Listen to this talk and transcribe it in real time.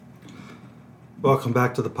Welcome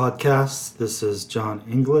back to the podcast. This is John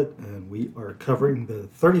Inglet, and we are covering the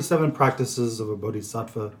 37 practices of a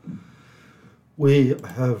bodhisattva. We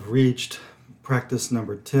have reached practice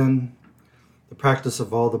number 10. The practice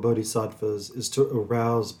of all the bodhisattvas is to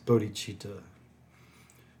arouse bodhicitta,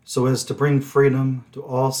 so as to bring freedom to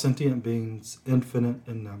all sentient beings, infinite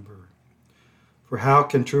in number. For how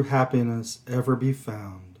can true happiness ever be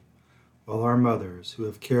found while our mothers, who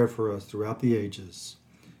have cared for us throughout the ages,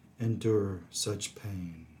 endure such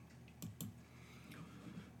pain?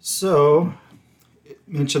 So, it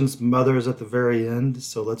mentions mothers at the very end,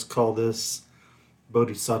 so let's call this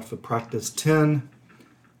Bodhisattva Practice 10,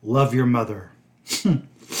 Love Your Mother.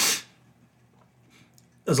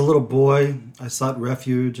 As a little boy, I sought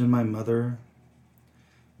refuge in my mother.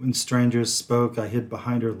 When strangers spoke, I hid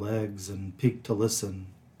behind her legs and peeked to listen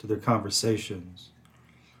to their conversations.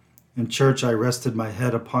 In church, I rested my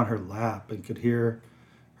head upon her lap and could hear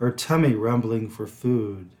her tummy rumbling for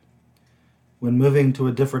food. When moving to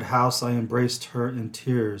a different house, I embraced her in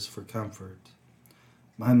tears for comfort.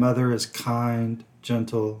 My mother is kind,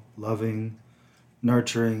 gentle, loving,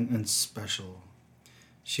 nurturing, and special.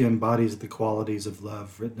 She embodies the qualities of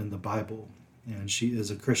love written in the Bible, and she is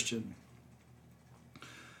a Christian.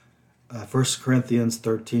 1 Corinthians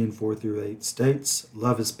 13, 4-8 states,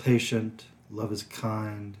 "Love is patient, love is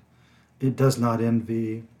kind. It does not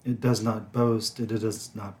envy, it does not boast, it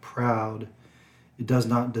is not proud, it does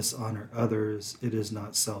not dishonor others, it is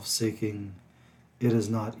not self-seeking, it is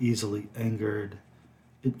not easily angered,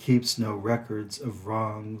 it keeps no records of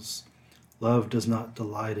wrongs. Love does not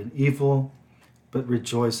delight in evil, but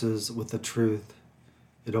rejoices with the truth.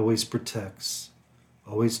 It always protects,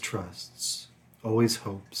 always trusts, always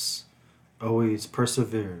hopes, always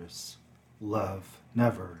perseveres. Love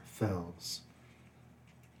never fails."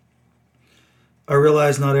 I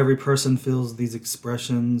realize not every person feels these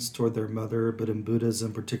expressions toward their mother, but in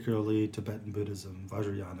Buddhism, particularly Tibetan Buddhism,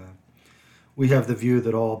 Vajrayana, we have the view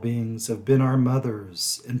that all beings have been our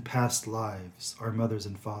mothers in past lives, our mothers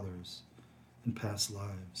and fathers in past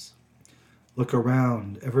lives. Look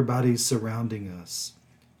around, everybody surrounding us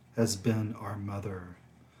has been our mother.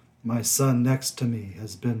 My son next to me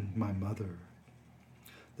has been my mother.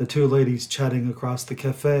 The two ladies chatting across the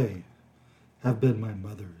cafe have been my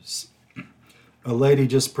mothers. A lady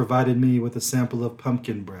just provided me with a sample of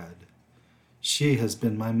pumpkin bread. She has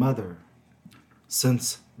been my mother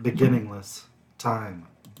since beginningless time.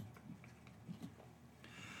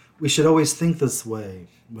 We should always think this way.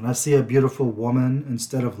 When I see a beautiful woman,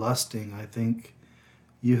 instead of lusting, I think,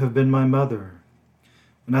 "You have been my mother."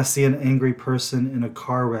 When I see an angry person in a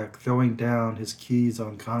car wreck throwing down his keys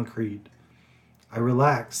on concrete, I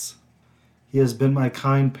relax. He has been my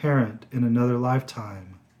kind parent in another lifetime.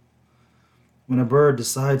 When a bird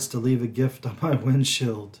decides to leave a gift on my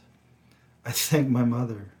windshield, I thank my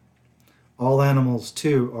mother. All animals,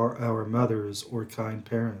 too, are our mothers or kind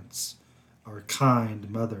parents, our kind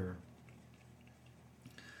mother.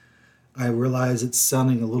 I realize it's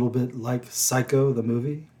sounding a little bit like Psycho, the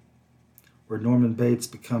movie, where Norman Bates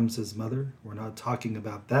becomes his mother. We're not talking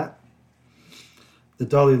about that. The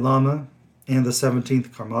Dalai Lama and the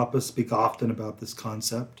 17th Karmapa speak often about this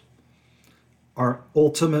concept. Our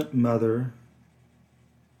ultimate mother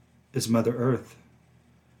is Mother Earth.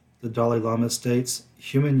 The Dalai Lama states,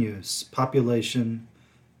 human use, population,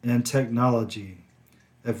 and technology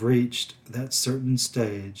have reached that certain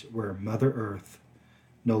stage where Mother Earth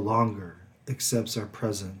no longer accepts our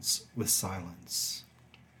presence with silence.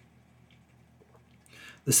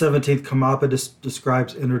 The 17th Karmapa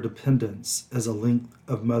describes interdependence as a link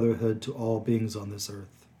of motherhood to all beings on this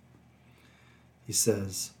earth. He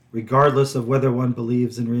says, regardless of whether one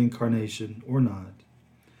believes in reincarnation or not,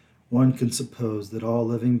 one can suppose that all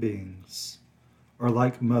living beings are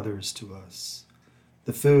like mothers to us.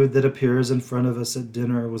 The food that appears in front of us at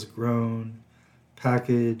dinner was grown,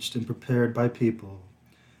 packaged, and prepared by people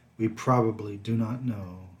we probably do not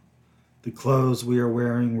know. The clothes we are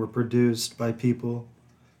wearing were produced by people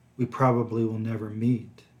we probably will never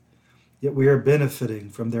meet. Yet we are benefiting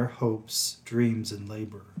from their hopes, dreams, and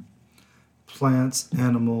labor. Plants,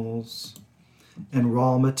 animals, and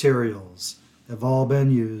raw materials have all been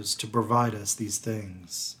used to provide us these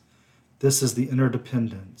things. This is the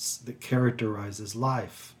interdependence that characterizes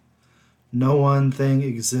life. No one thing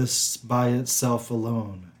exists by itself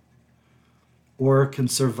alone, or can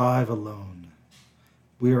survive alone.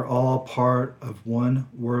 We are all part of one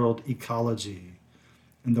world ecology,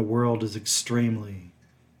 and the world is extremely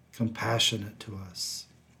compassionate to us.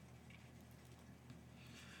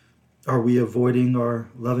 Are we avoiding our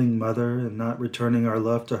loving mother and not returning our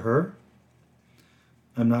love to her?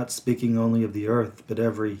 I'm not speaking only of the earth, but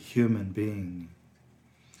every human being.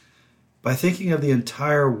 By thinking of the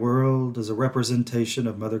entire world as a representation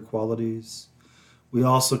of mother qualities, we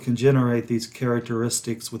also can generate these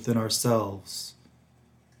characteristics within ourselves.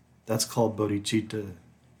 That's called bodhicitta,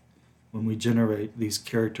 when we generate these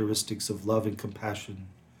characteristics of love and compassion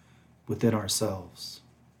within ourselves.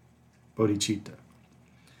 Bodhicitta.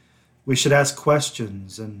 We should ask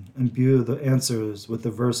questions and imbue the answers with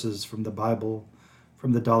the verses from the Bible,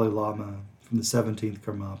 from the Dalai Lama, from the 17th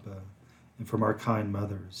Karmapa, and from our kind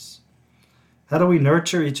mothers. How do we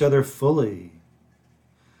nurture each other fully?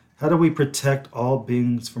 How do we protect all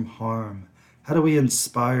beings from harm? How do we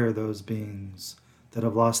inspire those beings that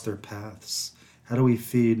have lost their paths? How do we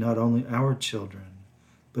feed not only our children,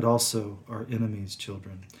 but also our enemies'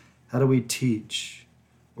 children? How do we teach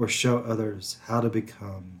or show others how to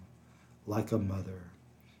become like a mother?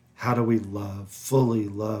 How do we love, fully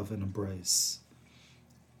love and embrace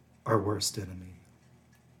our worst enemy?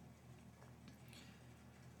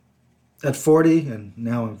 At 40, and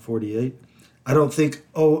now I'm 48, I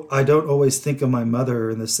don't always think of my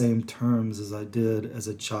mother in the same terms as I did as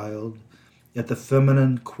a child, yet the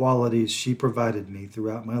feminine qualities she provided me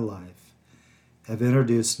throughout my life have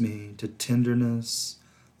introduced me to tenderness,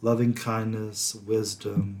 loving kindness,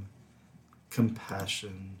 wisdom,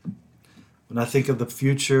 compassion. When I think of the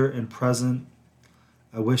future and present,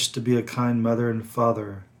 I wish to be a kind mother and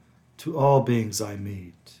father to all beings I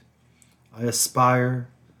meet. I aspire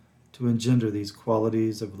to engender these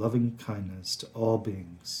qualities of loving kindness to all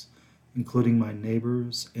beings, including my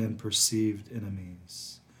neighbors and perceived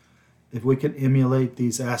enemies. If we can emulate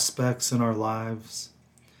these aspects in our lives,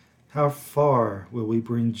 how far will we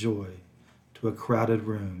bring joy to a crowded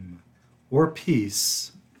room, or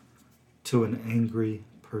peace to an angry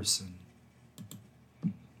person?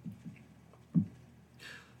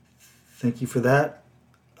 Thank you for that.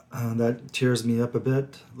 That tears me up a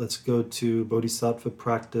bit. Let's go to Bodhisattva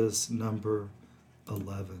practice number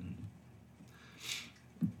 11.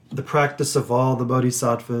 The practice of all the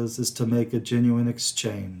bodhisattvas is to make a genuine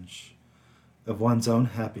exchange of one's own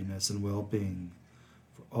happiness and well-being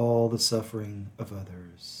for all the suffering of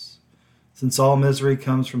others. Since all misery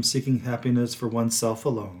comes from seeking happiness for oneself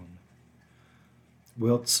alone,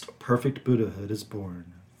 whilst perfect Buddhahood is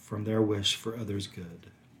born from their wish for others' good.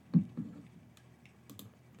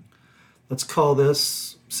 Let's call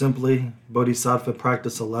this simply Bodhisattva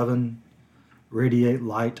Practice 11, Radiate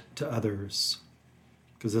Light to Others,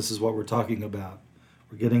 because this is what we're talking about.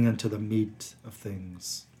 We're getting into the meat of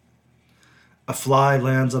things. A fly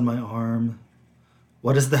lands on my arm.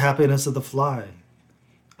 What is the happiness of the fly?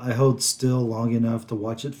 I hold still long enough to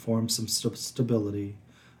watch it form some stability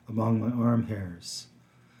among my arm hairs.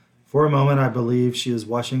 For a moment I believe she is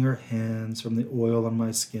washing her hands from the oil on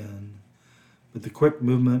my skin, but the quick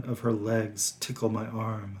movement of her legs tickle my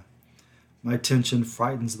arm. My tension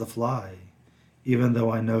frightens the fly, even though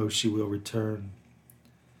I know she will return.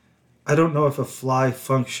 I don't know if a fly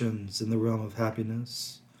functions in the realm of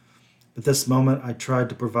happiness, but this moment I tried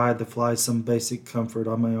to provide the fly some basic comfort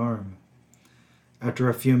on my arm. After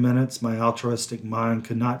a few minutes, my altruistic mind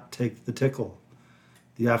could not take the tickle.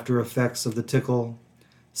 The after effects of the tickle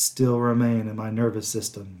still remain in my nervous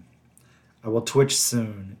system. I will twitch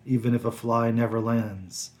soon, even if a fly never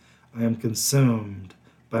lands. I am consumed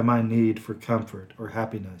by my need for comfort or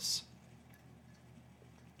happiness.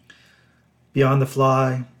 Beyond the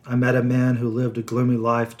fly, I met a man who lived a gloomy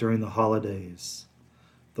life during the holidays.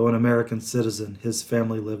 Though an American citizen, his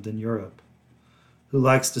family lived in Europe, who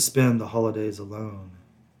likes to spend the holidays alone.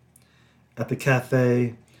 At the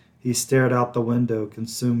cafe, he stared out the window,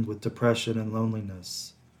 consumed with depression and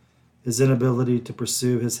loneliness. His inability to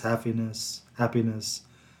pursue his happiness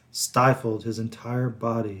stifled his entire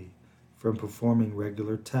body from performing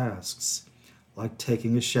regular tasks, like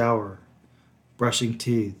taking a shower, brushing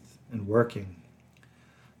teeth, and working.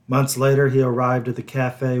 Months later, he arrived at the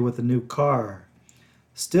cafe with a new car.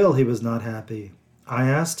 Still, he was not happy. I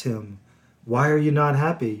asked him, "Why are you not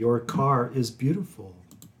happy? Your car is beautiful."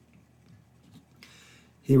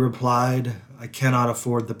 He replied, "I cannot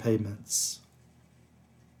afford the payments."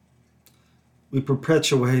 We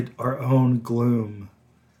perpetuate our own gloom.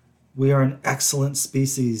 We are an excellent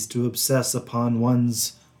species to obsess upon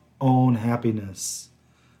one's own happiness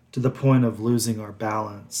to the point of losing our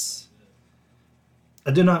balance.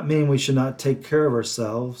 I do not mean we should not take care of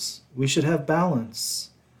ourselves. We should have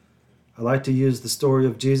balance. I like to use the story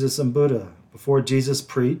of Jesus and Buddha. Before Jesus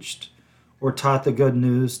preached or taught the good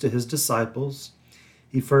news to his disciples,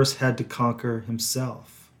 he first had to conquer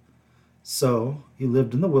himself. So he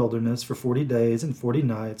lived in the wilderness for 40 days and 40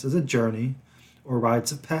 nights as a journey or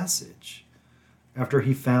rites of passage. After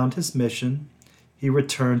he found his mission, he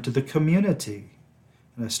returned to the community,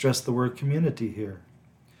 and I stress the word community here,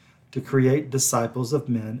 to create disciples of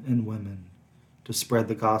men and women, to spread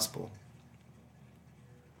the gospel.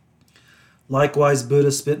 Likewise,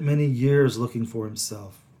 Buddha spent many years looking for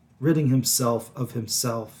himself, ridding himself of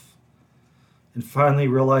himself, and finally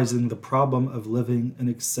realizing the problem of living an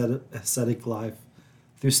ascetic life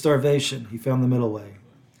through starvation. He found the middle way.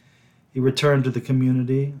 He returned to the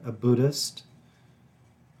community, a Buddha,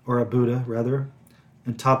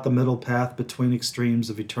 and taught the middle path between extremes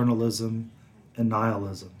of eternalism and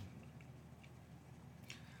nihilism.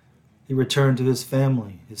 He returned to his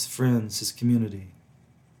family, his friends, his community.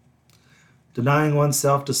 Denying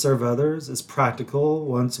oneself to serve others is practical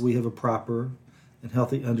once we have a proper and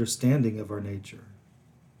healthy understanding of our nature.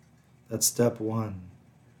 That's step one.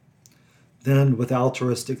 Then, with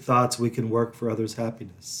altruistic thoughts, we can work for others'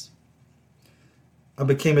 happiness. I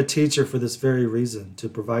became a teacher for this very reason, to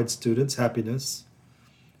provide students happiness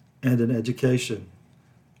and an education.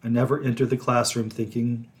 I never entered the classroom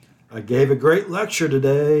thinking, I gave a great lecture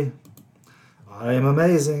today. I am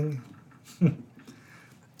amazing.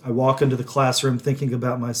 I walk into the classroom thinking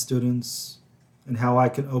about my students and how I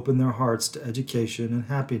can open their hearts to education and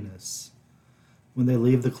happiness. When they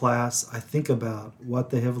leave the class, I think about what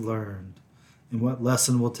they have learned and what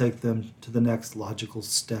lesson will take them to the next logical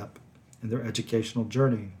step in their educational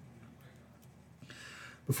journey.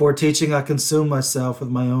 Before teaching, I consumed myself with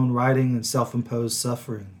my own writing and self-imposed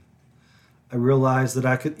suffering. I realized that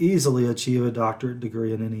I could easily achieve a doctorate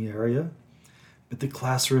degree in any area, but the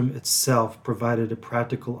classroom itself provided a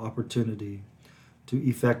practical opportunity to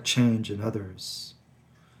effect change in others.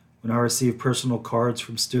 When I receive personal cards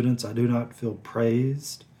from students, I do not feel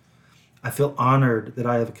praised. I feel honored that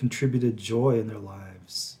I have contributed joy in their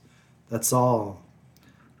lives. That's all.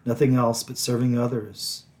 Nothing else but serving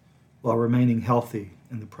others while remaining healthy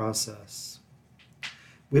in the process.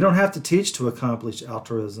 We don't have to teach to accomplish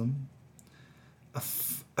altruism.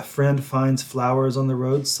 A friend finds flowers on the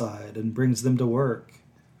roadside and brings them to work.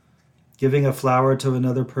 Giving a flower to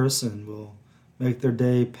another person will make their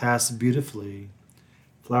day pass beautifully.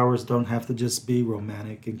 Flowers don't have to just be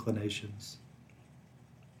romantic inclinations.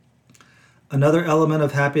 Another element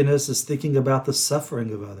of happiness is thinking about the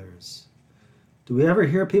suffering of others. Do we ever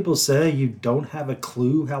hear people say, you don't have a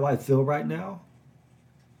clue how I feel right now?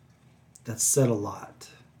 That's said a lot.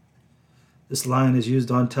 This line is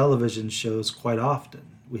used on television shows quite often.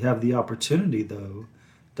 We have the opportunity, though,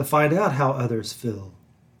 to find out how others feel.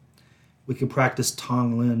 We can practice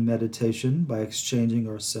Tonglen meditation by exchanging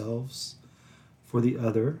ourselves for the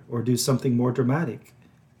other, or do something more dramatic.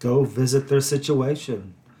 Go visit their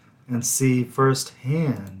situation and see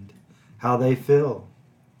firsthand how they feel.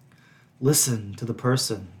 Listen to the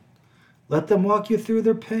person. Let them walk you through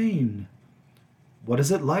their pain. What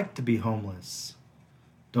is it like to be homeless?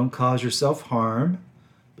 Don't cause yourself harm,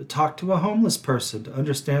 but talk to a homeless person to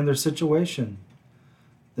understand their situation.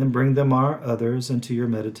 Then bring them or others into your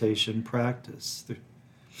meditation practice.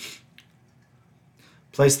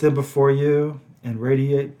 Place them before you and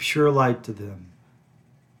radiate pure light to them.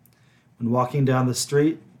 When walking down the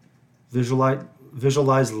street,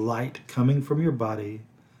 visualize light coming from your body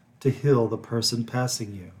to heal the person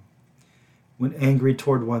passing you. When angry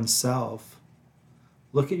toward oneself,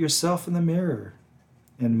 look at yourself in the mirror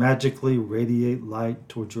and magically radiate light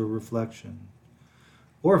towards your reflection.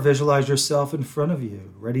 Or visualize yourself in front of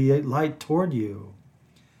you, radiate light toward you.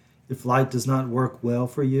 If light does not work well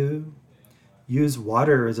for you, use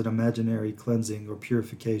water as an imaginary cleansing or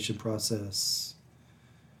purification process.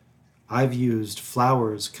 I've used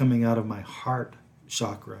flowers coming out of my heart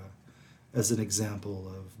chakra as an example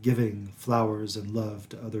of giving flowers and love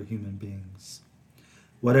to other human beings.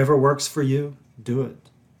 Whatever works for you, do it.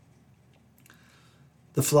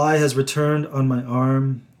 The fly has returned on my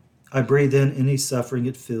arm. I breathe in any suffering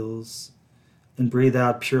it feels and breathe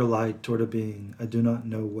out pure light toward a being I do not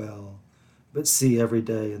know well, but see every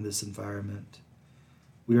day in this environment.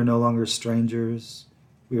 We are no longer strangers.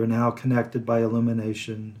 We are now connected by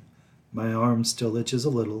illumination. My arm still itches a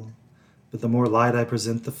little, but the more light I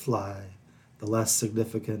present the fly, the less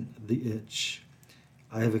significant the itch.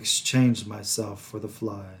 I have exchanged myself for the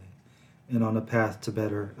fly and on a path to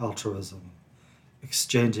better altruism.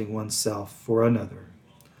 Exchanging oneself for another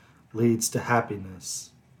leads to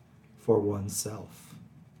happiness for oneself.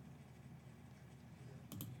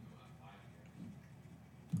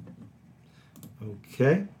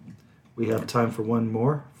 Okay, we have time for one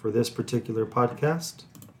more for this particular podcast.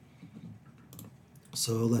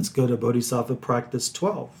 So let's go to Bodhisattva Practice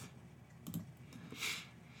 12.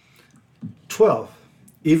 12.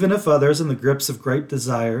 Even if others in the grips of great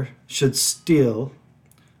desire should steal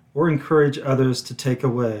or encourage others to take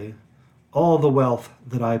away all the wealth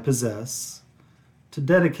that I possess, to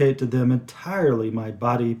dedicate to them entirely my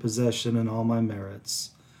body, possession, and all my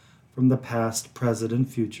merits, from the past, present, and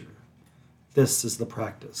future. This is the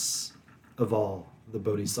practice of all the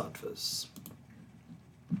bodhisattvas.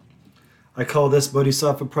 I call this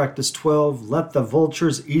Bodhisattva Practice 12, Let the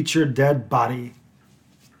Vultures Eat Your Dead Body.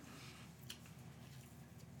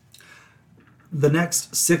 The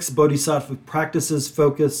next 6 Bodhisattva practices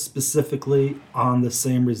focus specifically on the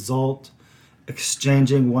same result,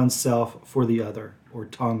 exchanging oneself for the other, or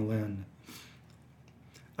Tonglen.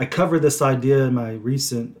 I cover this idea in my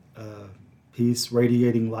recent piece,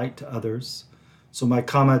 Radiating Light to Others, so my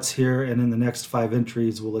comments here and in the next 5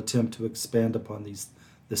 entries will attempt to expand upon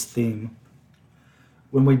this theme.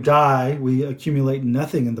 When we die, we accumulate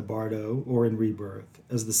nothing in the bardo or in rebirth.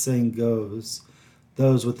 As the saying goes,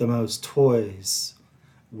 those with the most toys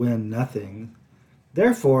win nothing.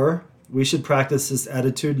 Therefore, we should practice this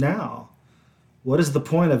attitude now. What is the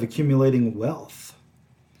point of accumulating wealth?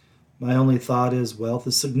 My only thought is wealth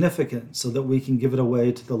is significant so that we can give it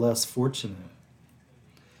away to the less fortunate.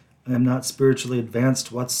 I am not spiritually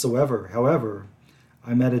advanced whatsoever. However,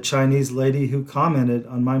 I met a Chinese lady who commented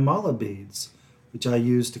on my mala beads, which I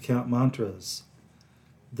use to count mantras.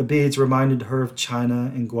 The beads reminded her of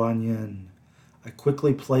China and Guanyin. I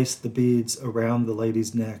quickly placed the beads around the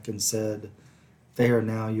lady's neck and said, "They are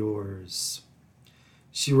now yours."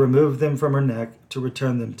 She removed them from her neck to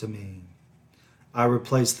return them to me. I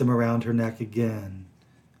replaced them around her neck again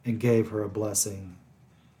and gave her a blessing.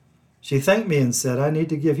 She thanked me and said, "I need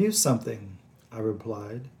to give you something." I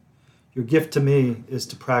replied, "Your gift to me is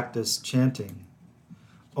to practice chanting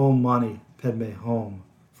Om Mani Padme Hum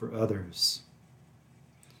for others."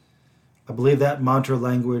 I believe that mantra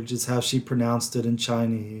language is how she pronounced it in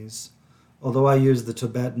Chinese, although I use the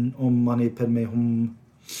Tibetan Om Mani Padme Hum.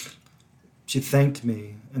 She thanked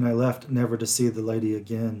me, and I left never to see the lady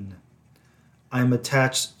again. I am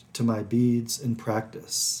attached to my beads in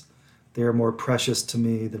practice. They are more precious to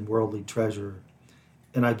me than worldly treasure,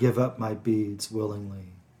 and I give up my beads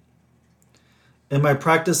willingly. In my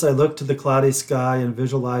practice, I look to the cloudy sky and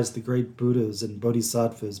visualize the great Buddhas and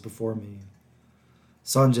Bodhisattvas before me.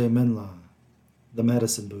 Sanjay Minla, the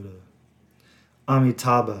Medicine Buddha,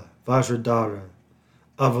 Amitabha, Vajradhara,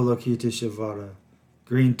 Avalokiteshvara,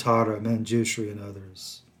 Green Tara, Manjushri, and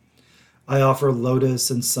others. I offer lotus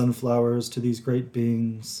and sunflowers to these great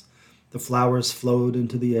beings. The flowers float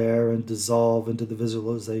into the air and dissolve into the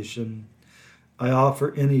visualization. I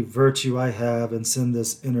offer any virtue I have and send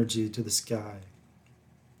this energy to the sky.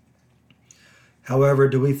 However,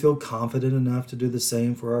 do we feel confident enough to do the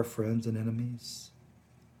same for our friends and enemies?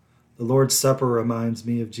 The Lord's Supper reminds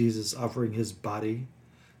me of Jesus offering his body,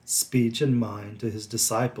 speech, and mind to his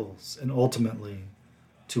disciples and ultimately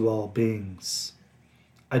to all beings.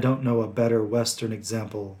 I don't know a better Western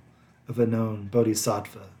example of a known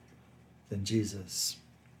bodhisattva than Jesus.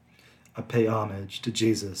 I pay homage to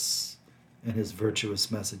Jesus and his virtuous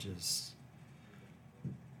messages.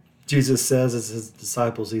 Jesus says as his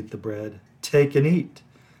disciples eat the bread, "Take and eat.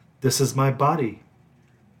 This is my body."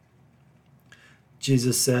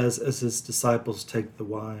 Jesus says as his disciples take the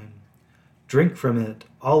wine, "Drink from it,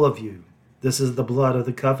 all of you. This is the blood of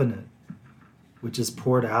the covenant, which is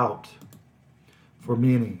poured out for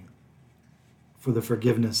many for the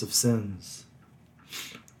forgiveness of sins."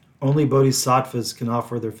 Only bodhisattvas can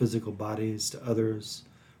offer their physical bodies to others,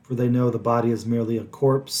 for they know the body is merely a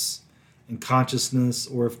corpse, and consciousness,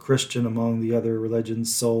 or if Christian among the other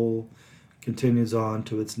religions, soul, continues on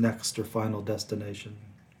to its next or final destination.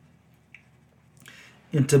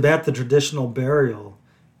 In Tibet, the traditional burial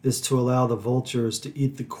is to allow the vultures to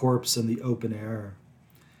eat the corpse in the open air.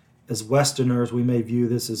 As Westerners, we may view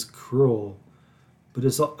this as cruel, but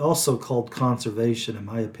it's also called conservation, in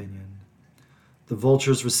my opinion. The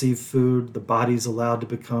vultures receive food, the body is allowed to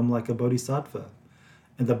become like a bodhisattva,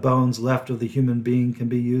 and the bones left of the human being can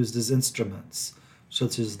be used as instruments,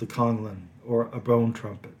 such as the konglen or a bone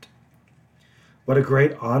trumpet. What a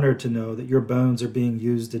great honor to know that your bones are being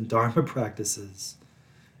used in Dharma practices.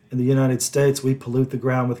 In the United States, we pollute the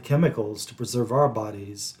ground with chemicals to preserve our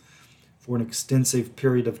bodies for an extensive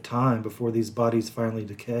period of time before these bodies finally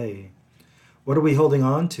decay. What are we holding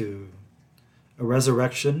on to? A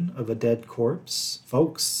resurrection of a dead corpse?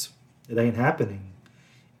 Folks, it ain't happening.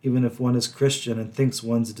 Even if one is Christian and thinks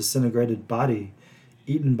one's disintegrated body,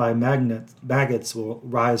 eaten by maggots, will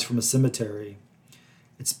rise from a cemetery.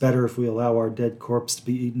 It's better if we allow our dead corpse to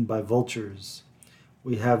be eaten by vultures.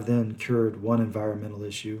 We have then cured one environmental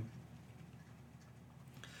issue.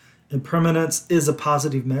 Impermanence is a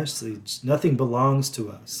positive message. Nothing belongs to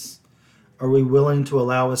us. Are we willing to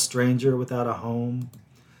allow a stranger without a home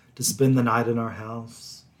to spend the night in our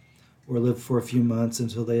house or live for a few months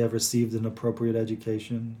until they have received an appropriate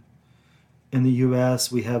education? In the U.S.,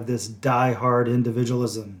 we have this die-hard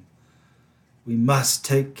individualism. We must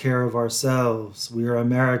take care of ourselves. We are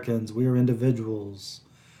Americans. We are individuals.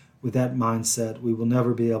 With that mindset, we will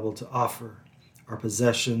never be able to offer our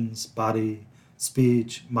possessions, body,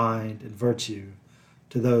 speech, mind, and virtue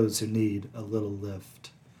to those who need a little lift.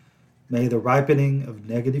 May the ripening of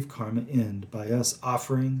negative karma end by us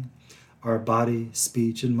offering our body,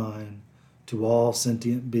 speech, and mind to all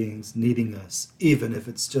sentient beings needing us, even if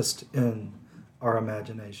it's just in our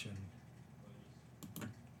imagination.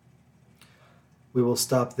 We will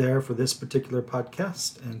stop there for this particular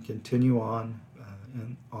podcast and continue on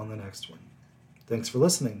the next one. Thanks for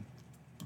listening.